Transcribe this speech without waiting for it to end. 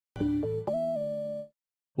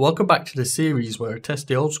Welcome back to the series where I test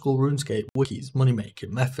the old school Runescape Wiki's money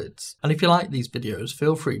making methods. And if you like these videos,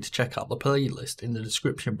 feel free to check out the playlist in the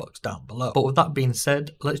description box down below. But with that being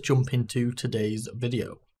said, let's jump into today's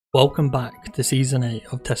video. Welcome back to Season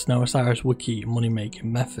 8 of testing OSRS Wiki money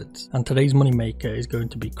making methods. And today's money maker is going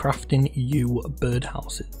to be crafting Yew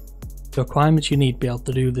Birdhouses. The requirements you need to be able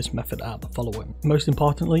to do this method are the following. Most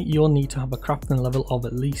importantly, you'll need to have a crafting level of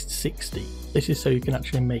at least 60. This is so you can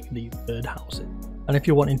actually make these birdhouses. And if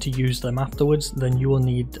you're wanting to use them afterwards, then you will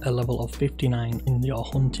need a level of 59 in your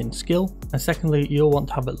hunting skill. And secondly, you'll want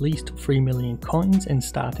to have at least 3 million coins in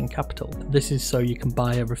starting capital. This is so you can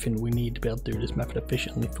buy everything we need to be able to do this method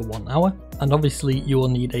efficiently for 1 hour. And obviously you will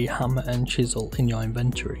need a hammer and chisel in your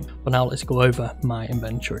inventory. But now let's go over my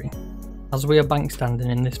inventory. As we are bank standing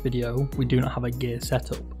in this video, we do not have a gear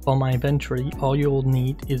setup. For my inventory, all you'll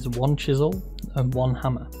need is 1 chisel and 1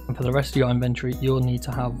 hammer. And for the rest of your inventory, you'll need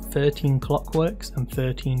to have 13 clockworks and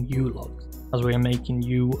 13 yew logs, as we are making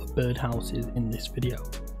yew birdhouses in this video.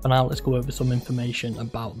 For now, let's go over some information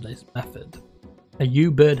about this method. A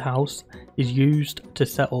yew birdhouse is used to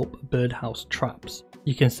set up birdhouse traps.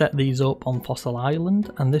 You can set these up on Fossil Island,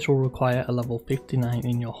 and this will require a level 59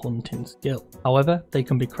 in your hunting skill. However, they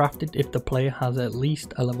can be crafted if the player has at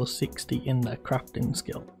least a level 60 in their crafting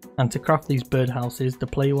skill. And to craft these birdhouses, the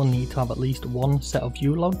player will need to have at least 1 set of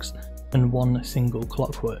yew logs and 1 single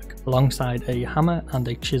clockwork, alongside a hammer and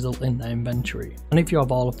a chisel in their inventory. And if you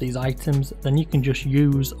have all of these items, then you can just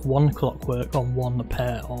use 1 clockwork on 1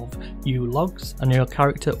 pair of yew logs, and your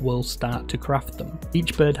character will start to craft them.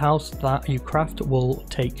 Each birdhouse that you craft will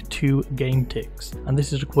take 2 game ticks, and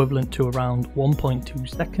this is equivalent to around 1.2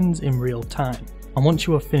 seconds in real time. And once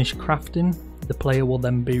you have finished crafting, the player will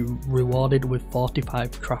then be rewarded with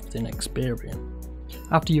 45 crafting experience.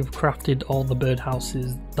 After you've crafted all the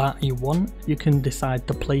birdhouses that you want, you can decide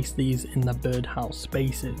to place these in the birdhouse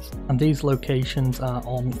spaces, and these locations are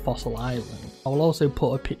on Fossil Island. I will also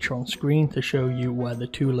put a picture on screen to show you where the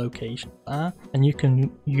 2 locations are, and you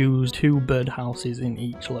can use 2 birdhouses in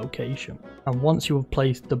each location. And once you have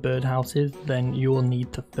placed the birdhouses, then you will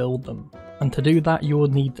need to fill them. And to do that, you will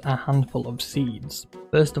need a handful of seeds.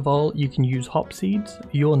 First of all, you can use hop seeds.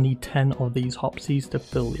 You will need 10 of these hop seeds to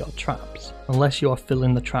fill your traps. Unless you are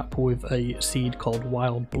filling the trap with a seed called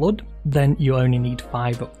Wild Blood, then you only need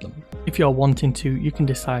 5 of them. If you are wanting to, you can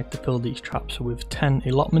decide to fill these traps with 10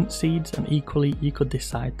 allotment seeds, and equally you could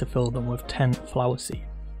decide to fill them with 10 flower seeds.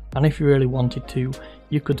 And if you really wanted to,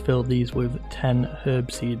 you could fill these with 10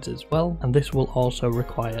 herb seeds as well, and this will also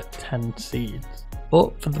require 10 seeds.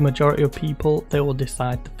 But for the majority of people, they will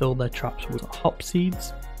decide to fill their traps with hop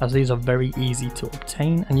seeds, as these are very easy to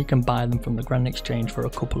obtain and you can buy them from the Grand Exchange for a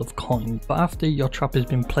couple of coins. But after your trap has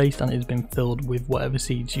been placed and it has been filled with whatever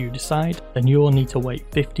seeds you decide, then you will need to wait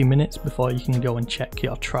 50 minutes before you can go and check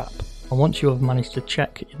your trap. And once you have managed to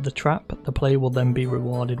check the trap, the player will then be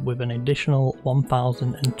rewarded with an additional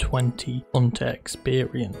 1020 hunter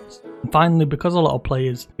experience. And finally, because a lot of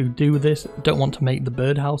players who do this don't want to make the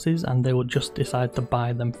birdhouses and they will just decide to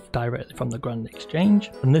buy them directly from the Grand Exchange,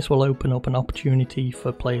 and this will open up an opportunity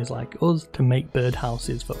for players like us to make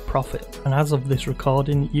birdhouses for profit. And as of this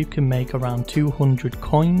recording, you can make around 200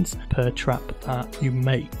 coins per trap that you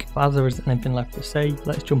make. But as there isn't anything left to say,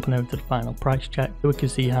 let's jump on over to the final price check so we can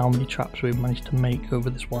see how many traps we've managed to make over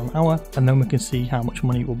this 1 hour, and then we can see how much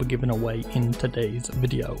money we'll be giving away in today's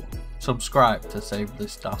video. Subscribe to save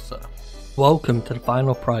this data. Welcome to the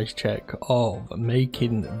final price check of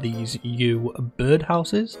making these yew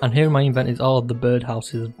birdhouses, and here in my event is all of the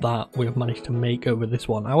birdhouses that we have managed to make over this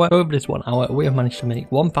 1 hour. Over this 1 hour we have managed to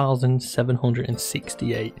make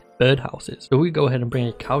 1768 birdhouses. So we go ahead and bring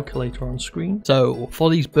a calculator on screen. So for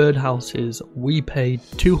these birdhouses we paid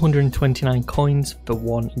 229 coins for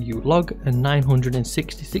 1 yew log and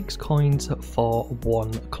 966 coins for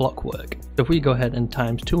 1 clockwork. So if we go ahead and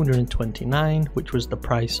times 229, which was the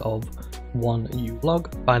price of 1 yew log,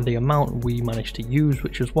 by the amount we managed to use,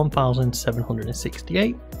 which was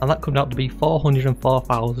 1768, and that comes out to be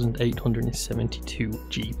 404,872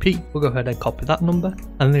 GP. We'll go ahead and copy that number,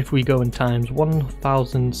 and if we go and times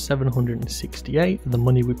 1768, the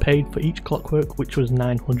money we paid for each clockwork, which was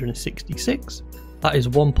 966, that is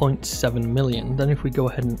 1.7 million. Then if we go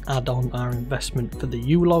ahead and add on our investment for the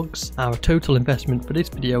yew logs, our total investment for this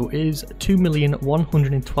video is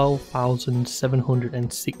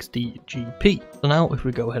 2,112,760 GP. So now if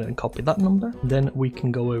we go ahead and copy that number, then we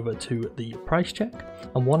can go over to the price check,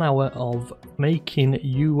 and 1 hour of making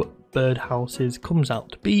yew Birdhouses comes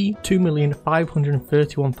out to be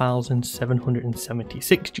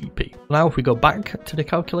 2,531,776 GP. Now if we go back to the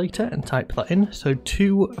calculator and type that in, so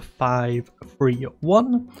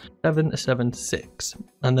 2,531,776,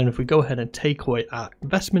 and then if we go ahead and take away our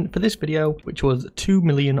investment for this video, which was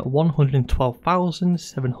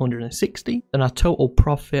 2,112,760, then our total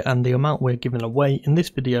profit and the amount we're giving away in this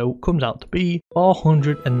video comes out to be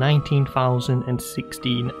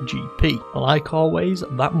 419,016 GP. Like always,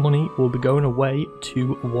 that money will be going away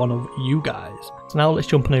to one of you guys. So now let's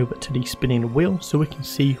jump on over to the spinning wheel so we can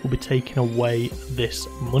see who'll be taking away this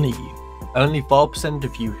money. Only 4%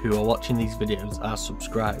 of you who are watching these videos are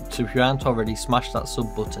subscribed, so if you aren't already, smash that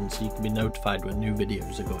sub button so you can be notified when new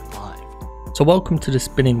videos are going live. So welcome to the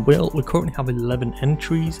spinning wheel. We currently have 11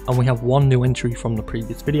 entries and we have one new entry from the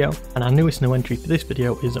previous video, and our newest new entry for this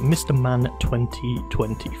video is Mr. Man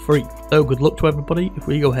 2023. So good luck to everybody. If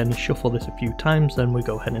we go ahead and shuffle this a few times, then we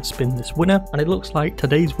go ahead and spin this winner, and it looks like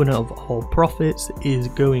today's winner of all profits is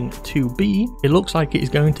going to be,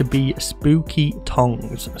 Spooky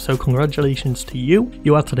Tongs. So congratulations to you.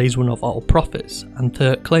 You are today's winner of all profits, and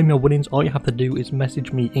to claim your winnings all you have to do is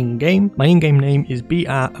message me in game. My in-game name is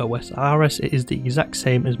OSRS. It is the exact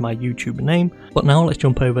same as my YouTube name. But now let's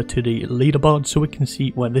jump over to the leaderboard so we can see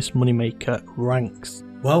where this moneymaker ranks.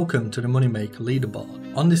 Welcome to the moneymaker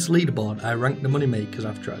leaderboard. On this leaderboard I rank the moneymakers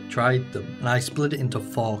after I tried them, and I split it into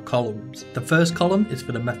 4 columns. The first column is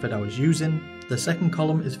for the method I was using. The second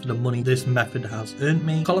column is for the money this method has earned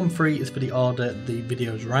me. Column 3 is for the order the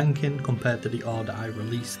videos rank in compared to the order I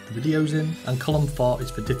released the videos in. And column 4 is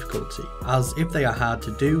for difficulty, as if they are hard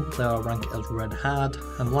to do, then I'll rank it as red hard,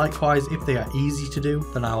 and likewise if they are easy to do,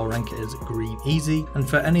 then I will rank it as green easy. And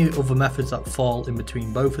for any other methods that fall in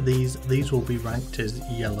between both of these will be ranked as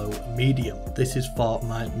yellow medium. This is for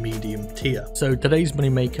my medium tier. So today's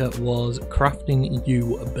moneymaker was crafting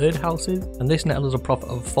Yew Birdhouses, and this netted us a profit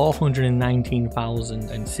of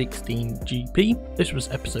 419,016 GP. This was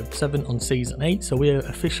episode 7 on season 8, so we're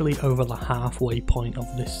officially over the halfway point of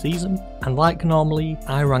this season. And like normally,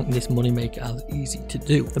 I rank this moneymaker as easy to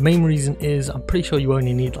do. The main reason is I'm pretty sure you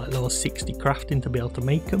only need like level 60 crafting to be able to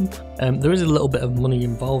make them. There is a little bit of money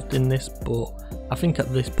involved in this, but I think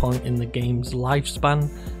at this point in the game's lifespan,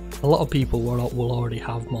 a lot of people will already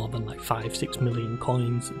have more than like 5-6 million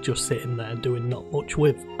coins just sitting there doing not much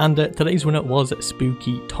with. And today's winner was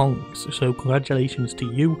Spooky Tongs, so congratulations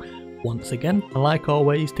to you once again. And like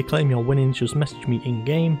always, to claim your winnings, just message me in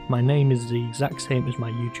game. My name is the exact same as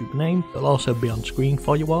my YouTube name. It'll also be on screen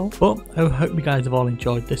for you all. But I hope you guys have all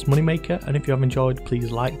enjoyed this moneymaker, and if you have enjoyed,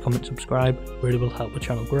 please like, comment, subscribe. It really will help the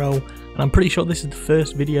channel grow. And I'm pretty sure this is the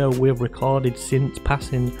first video we've recorded since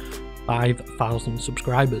passing 5,000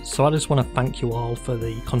 subscribers, so I just want to thank you all for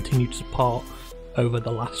the continued support over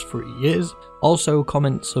the last 3 years. Also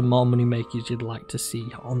comment some more money makers you'd like to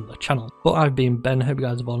see on the channel. But I've been Ben, hope you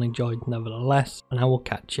guys have all enjoyed nevertheless, and I will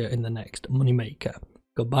catch you in the next moneymaker.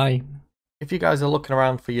 Goodbye. If you guys are looking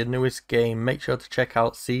around for your newest game, make sure to check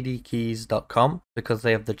out CDKeys.com, because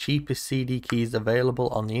they have the cheapest CD keys available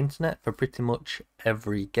on the internet for pretty much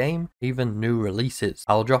every game, even new releases.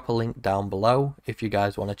 I'll drop a link down below if you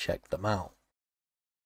guys want to check them out.